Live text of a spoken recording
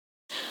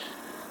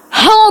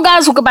Hello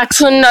guys, welcome back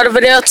to another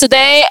video.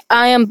 Today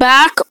I am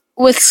back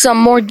with some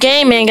more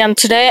gaming, and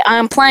today I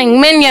am playing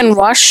Minion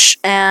Rush.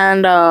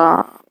 And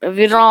if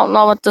you don't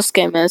know what this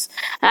game is,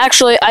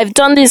 actually I've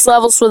done these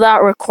levels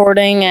without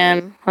recording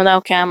and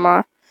without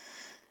camera,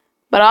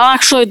 but I'll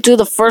actually do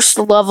the first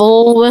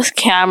level with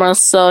camera.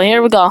 So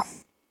here we go.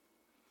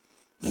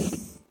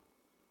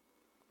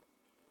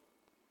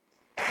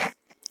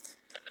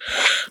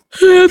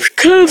 I'm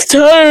kind of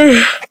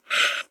tired.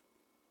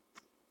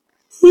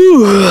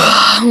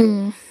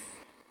 Whoa.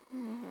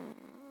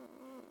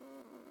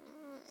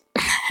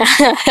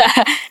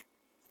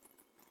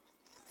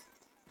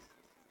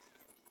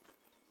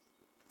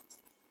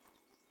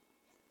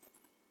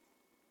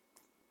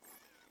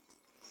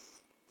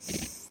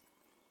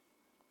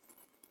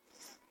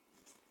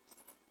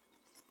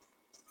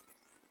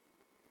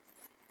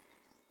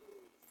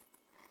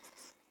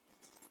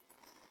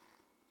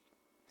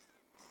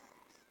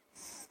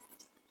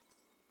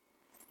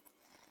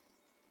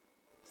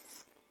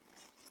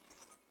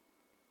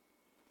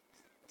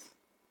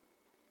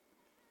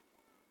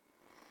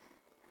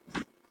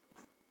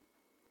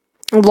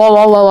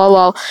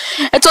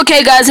 It's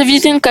okay, guys, if you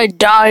think I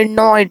died.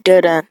 No, I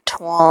didn't.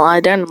 Well, I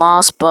didn't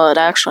lost, but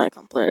actually I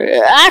completed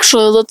it.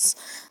 Actually, let's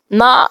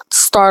not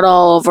start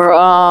all over.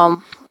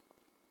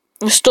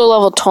 We're still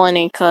level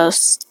 20,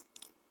 because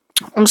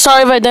I'm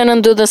sorry if I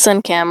didn't do this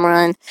in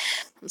camera, and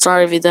I'm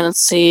sorry if you didn't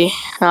see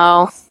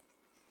how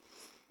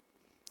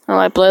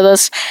I play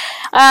this.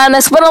 And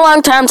it's been a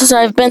long time since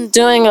I've been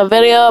doing a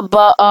video,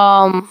 but,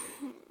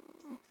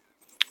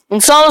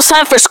 it's almost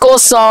time for school,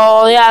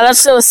 so yeah,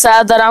 that's really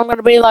sad that I'm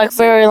gonna be like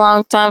very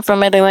long time for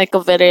me to make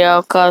a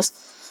video, cause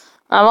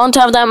I won't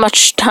have that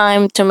much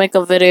time to make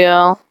a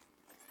video.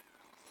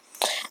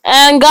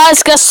 And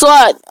guys, guess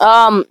what?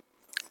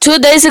 2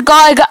 days ago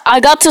I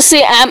got to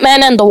see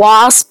Ant-Man and the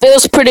Wasp. It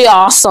was pretty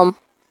awesome.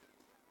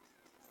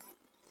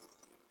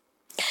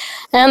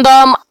 And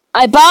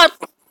I bought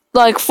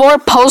like 4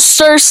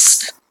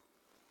 posters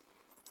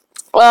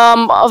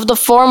of the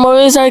 4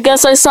 movies I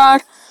guess I saw.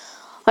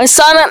 I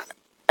saw it.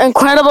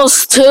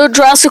 Incredibles 2,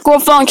 Jurassic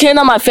World Fallen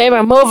Kingdom, my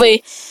favorite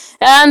movie.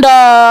 And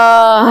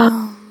I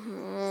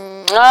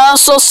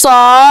also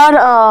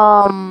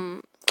saw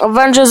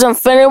Avengers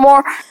Infinity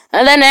War,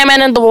 and then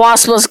Ant-Man and the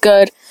Wasp was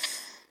good.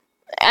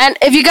 And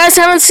if you guys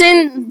haven't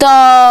seen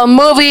the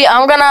movie,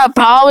 I'm gonna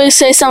probably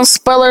say some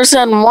spoilers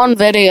in one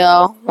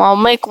video. I'll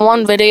make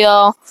one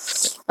video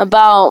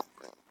about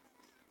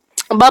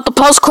the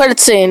post-credit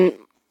scene.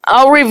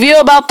 I'll review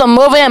about the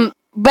movie and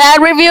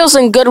bad reviews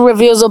and good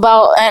reviews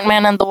about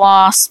Ant-Man and the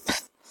Wasp.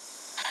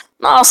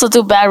 I'll also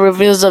do bad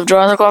reviews of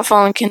Jurassic World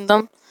Fallen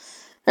Kingdom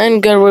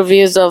and good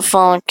reviews of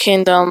Fallen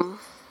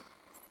Kingdom.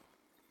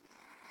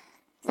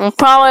 And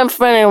probably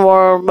Infinity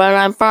War, but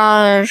I'm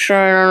probably sure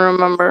I don't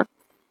remember.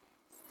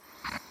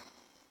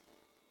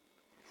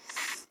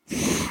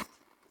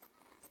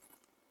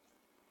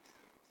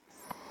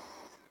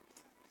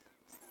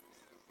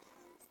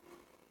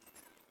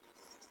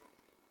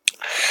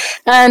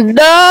 And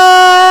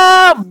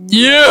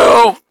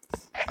you.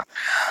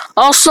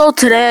 Also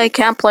today I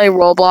can't play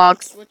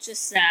Roblox, which is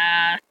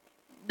sad.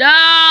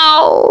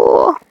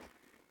 No.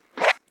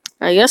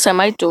 I guess I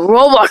might do a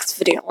Roblox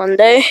video one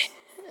day,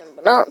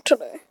 but not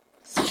today.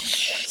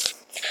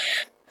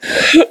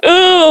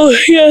 Oh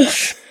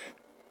yes.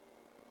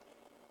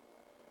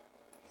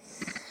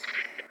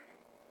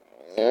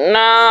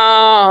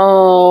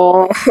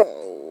 No.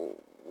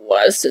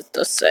 What is it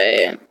to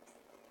say?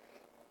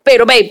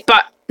 Pero babe,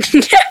 but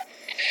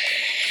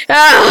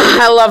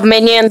I love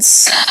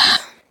Minions.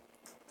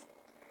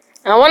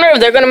 I wonder if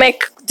they're gonna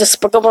make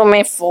Despicable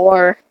Me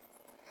 4.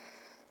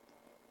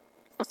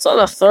 I saw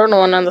the 3rd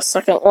one and the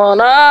 2nd one.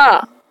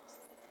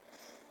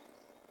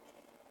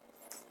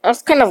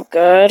 That's kind of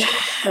good.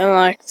 I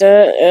liked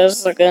it. It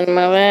was a good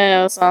movie.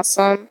 It was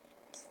awesome.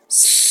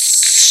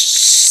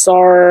 So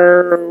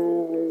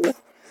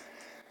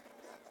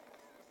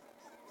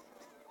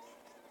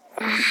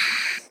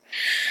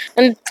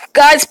and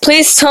guys,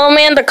 please tell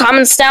me in the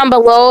comments down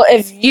below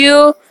if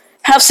you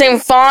have seen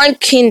Fallen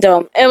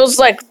Kingdom. It was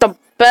like the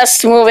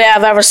best movie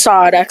I've ever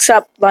saw it,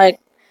 except like,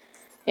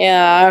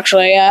 yeah,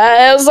 actually,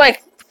 yeah, it was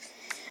like,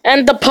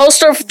 and the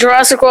poster of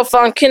Jurassic World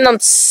Fallen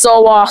Kingdom's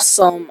so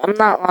awesome. I'm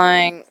not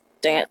lying.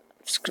 Dang it,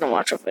 I'm just gonna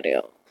watch a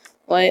video.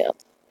 Wait.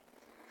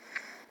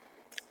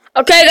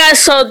 Okay, guys,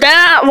 so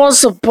that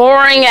was a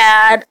boring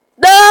ad.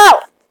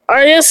 No!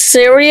 Are you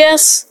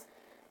serious?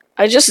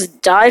 I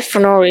just died for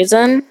no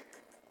reason.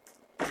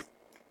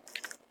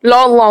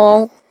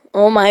 Lol.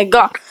 Oh my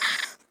god.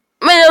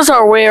 Videos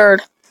are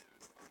weird.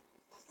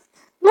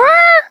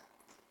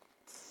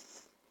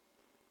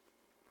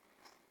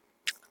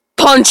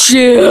 Punch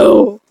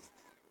you!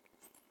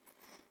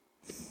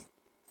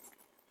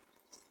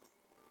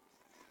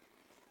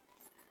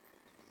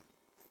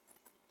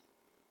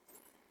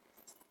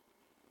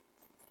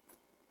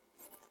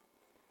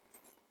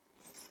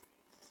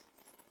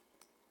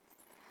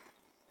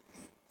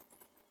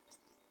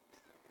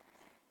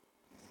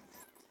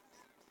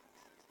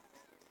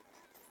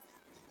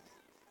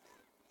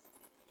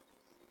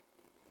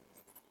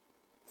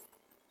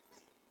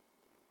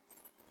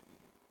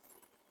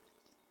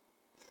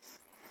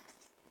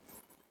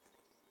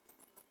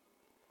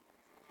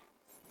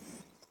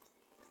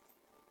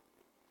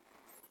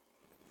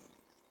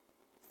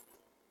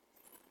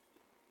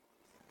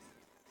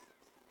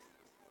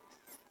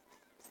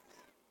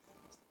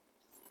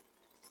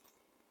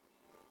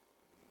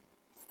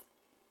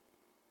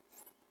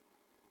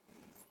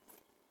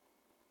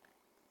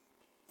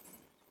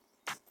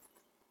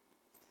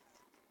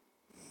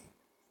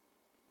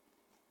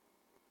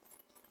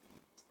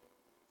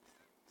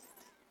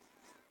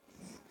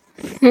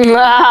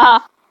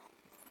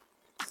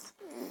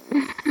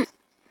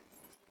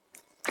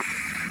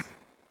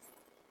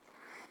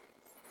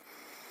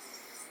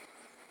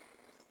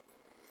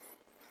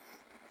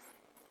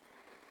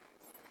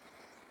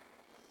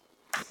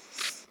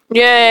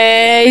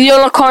 Yay,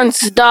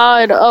 unicorns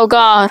died. Oh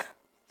god.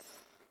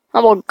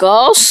 I'm a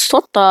ghost?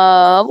 What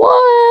the?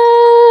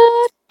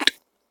 What?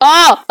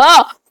 Ah!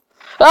 Ah!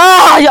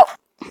 Ah! Yo!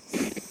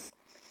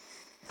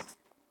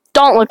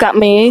 Don't look at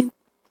me.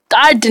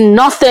 I did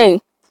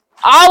nothing.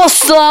 I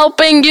was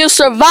helping you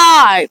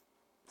survive.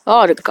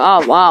 Oh the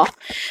god, wow.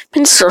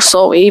 Pins are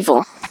so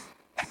evil.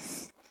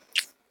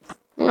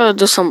 I'm gonna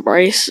do some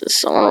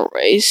races. I wanna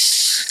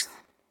race.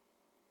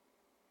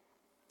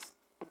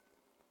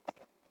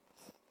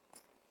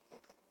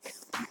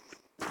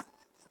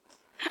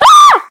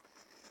 Ah!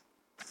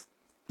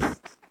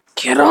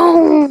 Get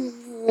on.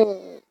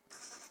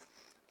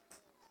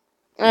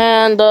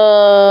 And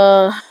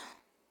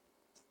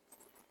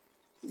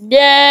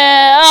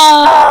yeah.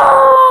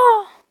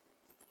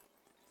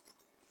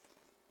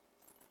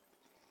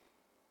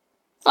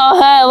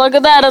 Oh hey, look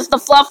at that! It's the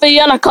fluffy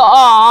unicorn.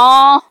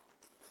 Aww.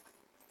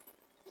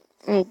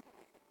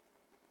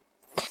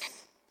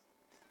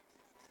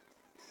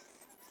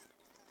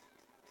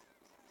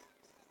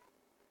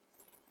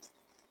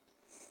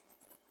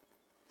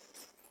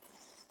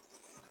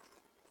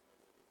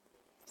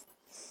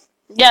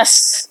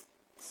 Yes.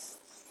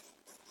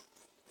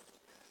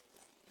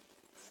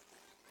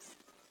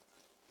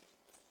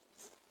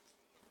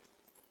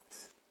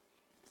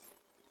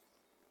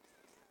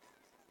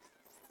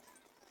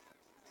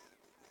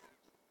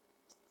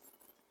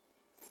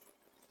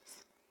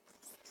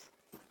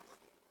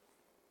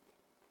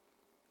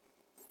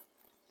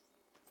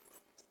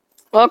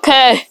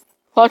 Okay.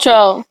 Watch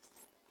out.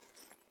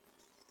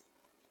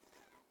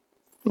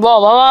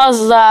 Whoa, what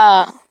was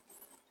that?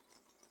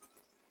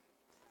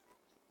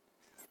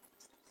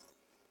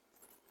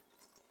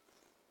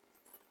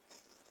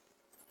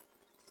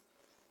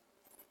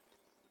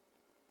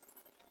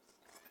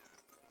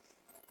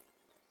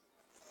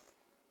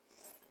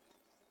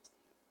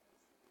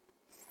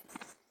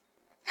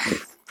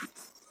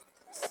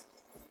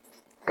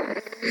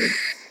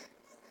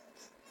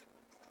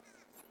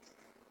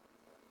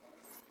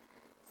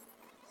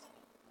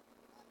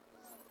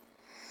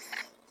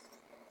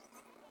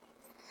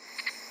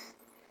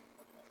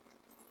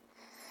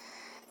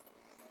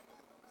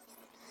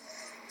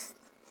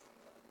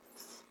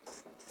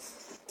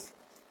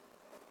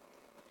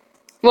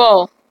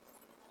 Whoa.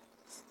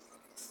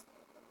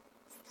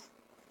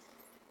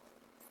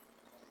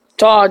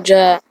 Dodge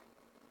it.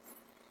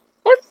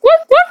 What? What?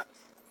 What?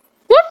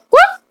 What?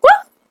 What?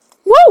 What?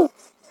 Whoa.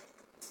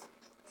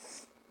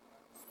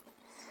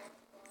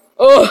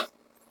 Ugh.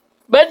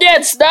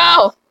 Minions,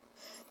 no!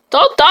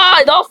 Don't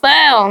die! Don't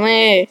fail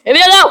me! If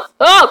you no!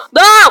 Oh!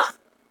 No!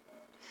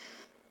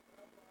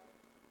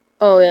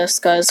 Oh, yes,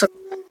 guys.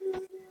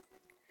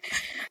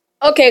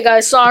 Okay,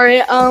 guys,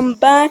 sorry. I'm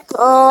back. Kicked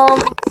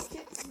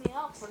me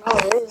out for no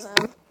reason.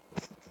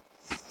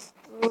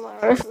 My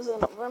wrist is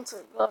in a bunch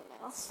of blood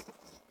now.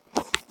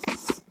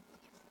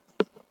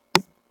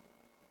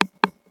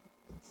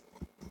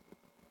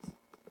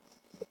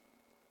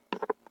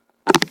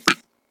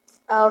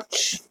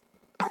 Ouch.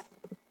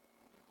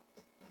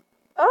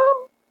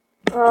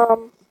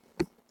 Oh.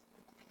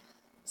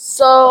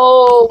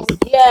 So,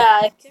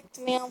 yeah, it kicked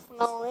me out for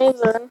no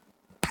reason.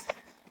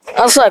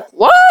 I was like,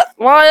 what?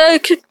 Why did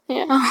it kick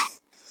me out?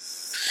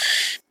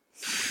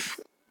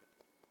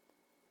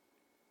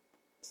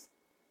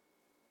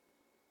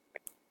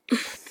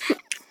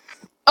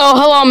 Oh,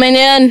 hello,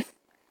 Minion.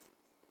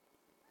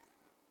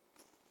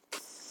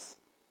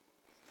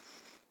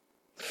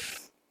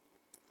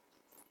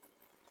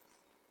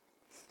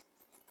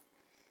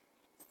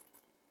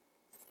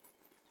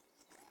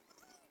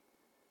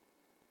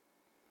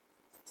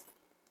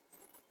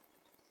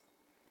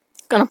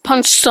 Gonna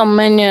punch some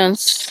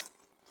minions.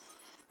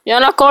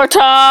 Unicorn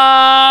time!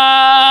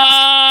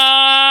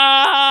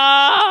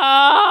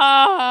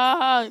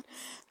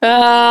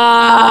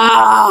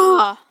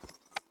 Ah!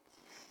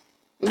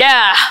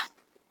 Yeah.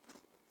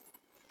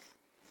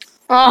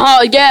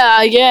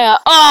 Yeah, yeah.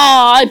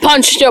 Oh, I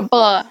punched your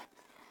butt.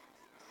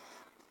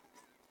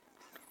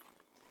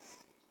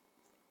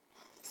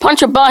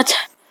 Punch your butt.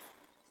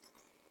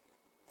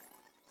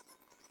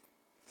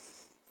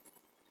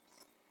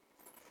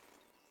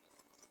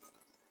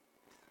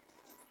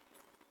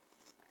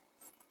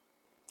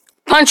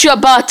 Punch your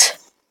butt.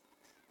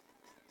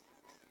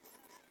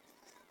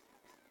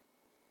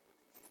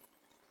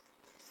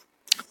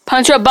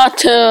 Punch your butt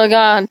too,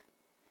 God.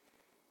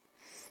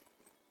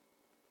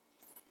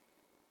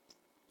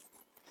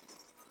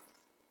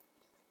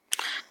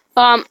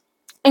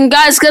 And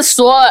guys, guess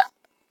what?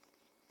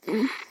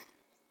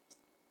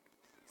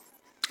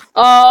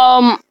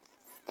 Um,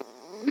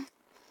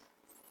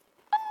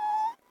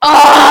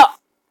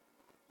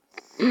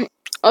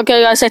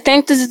 Okay, guys, I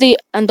think this is the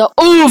end of.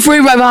 Oh, free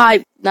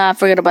revive. Nah,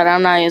 forget about it.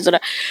 I'm not using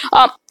it.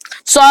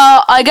 So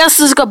I guess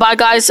this is goodbye,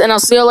 guys, and I'll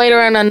see you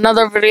later in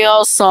another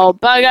video. So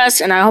bye, guys,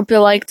 and I hope you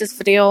like this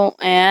video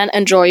and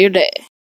enjoy your day.